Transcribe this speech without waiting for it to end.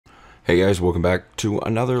Hey guys, welcome back to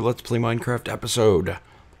another Let's Play Minecraft episode.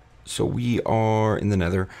 So we are in the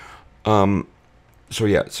Nether. So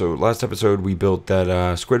last episode we built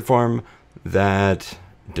that squid farm that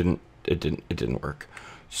didn't work.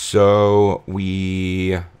 So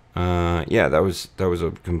we that was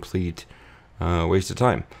a complete waste of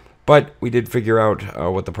time. But we did figure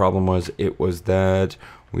out what the problem was. It was that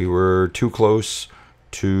we were too close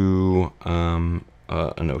to an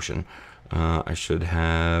ocean. I should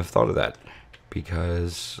have thought of that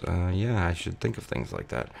because, I should think of things like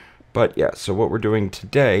that. But yeah, so what we're doing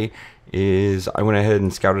today is I went ahead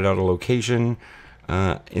and scouted out a location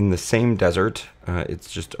in the same desert. It's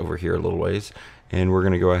just over here a little ways. And we're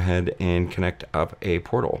going to go ahead and connect up a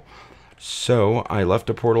portal. So I left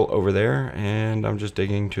a portal over there and I'm just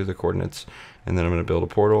digging to the coordinates. And then I'm going to build a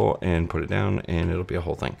portal and put it down and it'll be a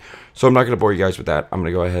whole thing. So I'm not going to bore you guys with that. I'm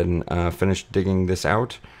going to go ahead and finish digging this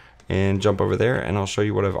out and jump over there and I'll show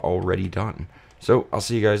you what I've already done. So I'll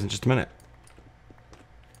see you guys in just a minute.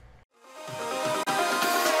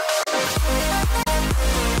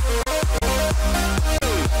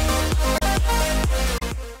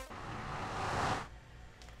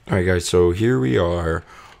 Alright guys, so here we are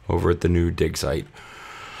over at the new dig site.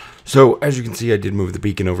 So as you can see, I did move the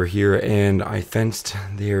beacon over here and I fenced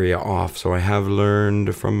the area off. So I have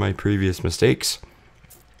learned from my previous mistakes.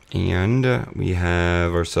 And we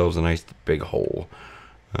have ourselves a nice big hole.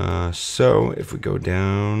 So if we go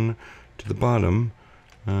down to the bottom,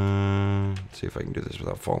 let's see if I can do this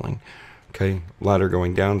without falling. Okay, ladder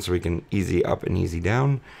going down so we can easy up and easy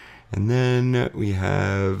down. And then we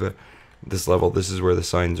have this level. This is where the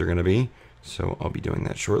signs are going to be. So I'll be doing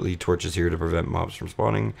that shortly. Torches here to prevent mobs from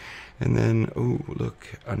spawning. And then, oh,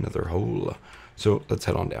 look, another hole. So let's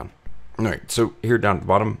head on down. All right, so here down at the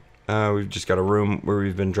bottom, we've just got a room where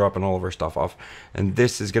we've been dropping all of our stuff off. And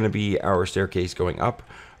this is going to be our staircase going up.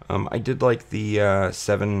 I did like the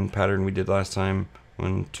 7 pattern we did last time.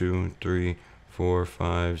 1, 2, 3, 4,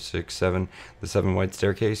 5, 6, 7. The 7 wide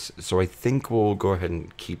staircase. So I think we'll go ahead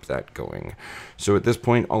and keep that going. So at this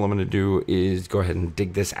point, all I'm going to do is go ahead and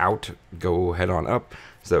dig this out. Go head on up.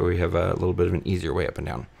 So that we have a little bit of an easier way up and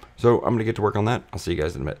down. So I'm going to get to work on that. I'll see you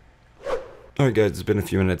guys in a minute. Alright guys, it's been a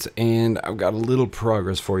few minutes and I've got a little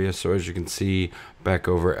progress for you. So as you can see back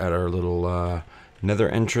over at our little nether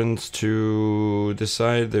entrance to this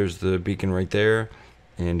side, there's the beacon right there.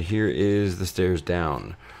 And here is the stairs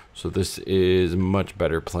down. So this is much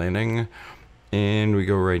better planning. And we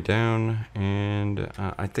go right down and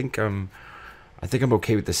I think I'm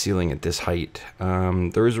okay with the ceiling at this height.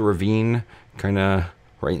 There is a ravine kind of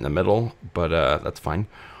right in the middle, but that's fine.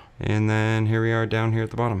 And then here we are down here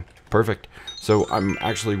at the bottom. Perfect. So I'm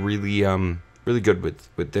actually really good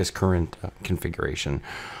with this current configuration.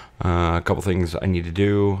 A couple things I need to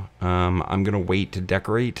do. I'm gonna wait to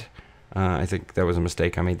decorate. I think that was a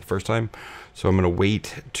mistake I made the first time. So I'm gonna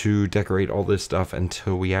wait to decorate all this stuff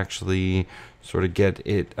until we actually sort of get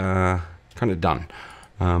it kind of done,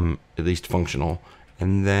 at least functional.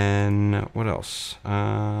 And then what else?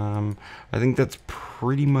 I think that's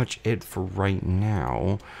pretty much it for right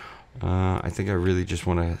now. I think I really just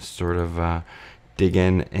want to sort of dig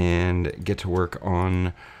in and get to work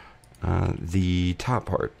on the top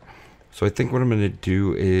part. So I think what I'm going to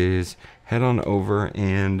do is head on over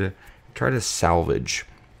and try to salvage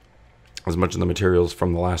as much of the materials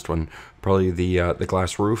from the last one. Probably the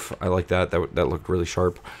glass roof. I like that. That looked really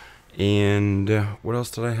sharp. And what else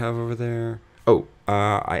did I have over there? Oh,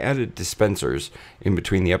 I added dispensers in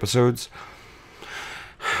between the episodes.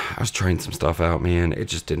 I was trying some stuff out, man. It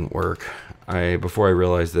just didn't work. Before I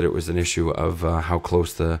realized that it was an issue of how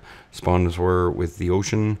close the spawns were with the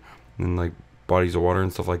ocean and like bodies of water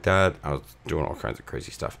and stuff like that, I was doing all kinds of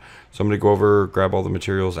crazy stuff. So I'm going to go over, grab all the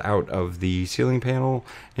materials out of the ceiling panel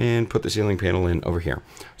and put the ceiling panel in over here.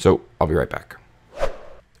 So I'll be right back.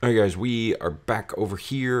 Alright guys, we are back over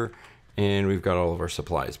here and we've got all of our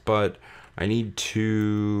supplies, but I need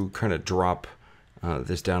to kind of drop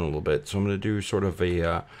this down a little bit. So I'm going to do sort of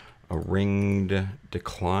a ringed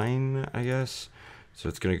decline, I guess. So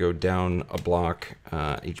it's going to go down a block,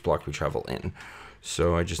 each block we travel in.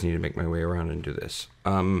 So I just need to make my way around and do this.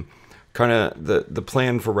 Kind of the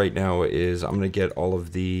plan for right now is I'm going to get all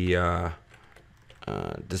of the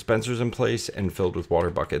dispensers in place and filled with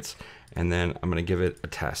water buckets. And then I'm going to give it a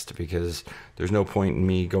test because there's no point in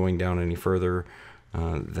me going down any further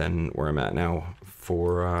than where I'm at now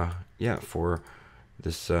for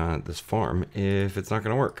this farm if it's not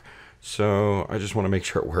going to work. So I just want to make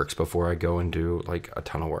sure it works before I go and do like a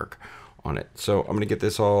ton of work on it. So I'm going to get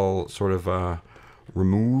this all sort of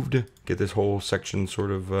removed, get this whole section sort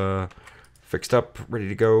of fixed up, ready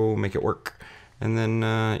to go, make it work. and then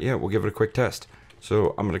yeah, we'll give it a quick test.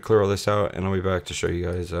 So I'm gonna clear all this out, and I'll be back to show you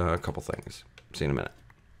guys a couple things. See you in a minute.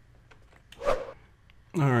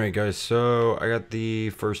 Alright guys, so I got the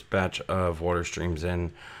first batch of water streams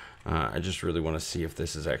in. I just really want to see if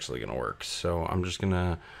this is actually going to work. So I'm just going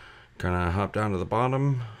to kind of hop down to the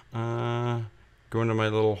bottom, go into my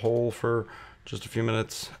little hole for just a few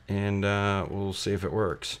minutes, and we'll see if it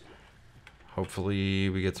works. Hopefully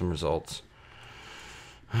we get some results.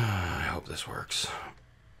 I hope this works.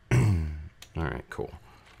 Alright, cool.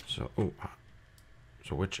 So, oh,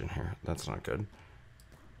 there's a witch in here. That's not good.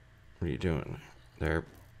 What are you doing? There,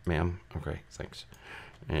 ma'am. Okay, thanks.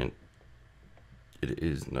 And it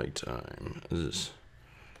is nighttime. Is this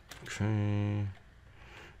okay?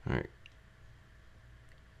 All right.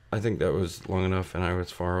 I think that was long enough, and I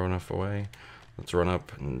was far enough away. Let's run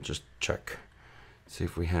up and just check, see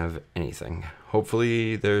if we have anything.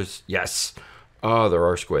 Hopefully, there's yes. Oh, there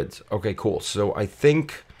are squids. Okay, cool. So I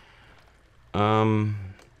think,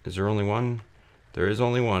 is there only one? There is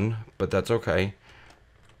only one, but that's okay.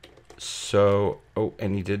 So, oh,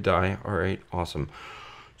 and he did die. All right, awesome.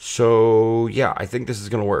 So, yeah, I think this is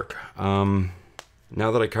going to work. Now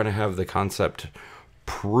that I kind of have the concept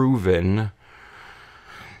proven,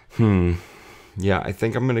 yeah, I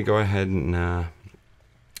think I'm going to go ahead and, I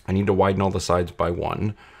need to widen all the sides by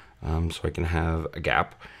 1, so I can have a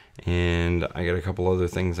gap. And I got a couple other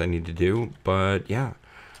things I need to do, but yeah,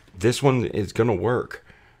 this one is going to work.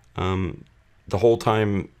 The whole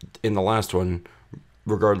time in the last one,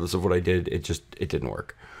 regardless of what I did, it didn't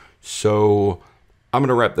work. So I'm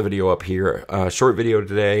gonna wrap the video up here. Short video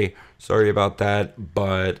today, sorry about that,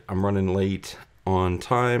 but I'm running late on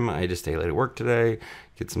time. I had to stay late at work today,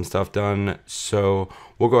 get some stuff done, so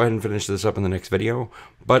we'll go ahead and finish this up in the next video.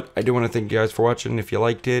 But I do want to thank you guys for watching. If you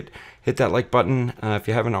liked it, hit that like button. If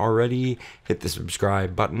you haven't already, hit the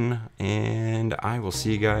subscribe button, and I will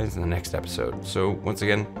see you guys in the next episode. So once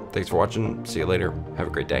again, thanks for watching. See you later. Have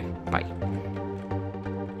a great day. Bye.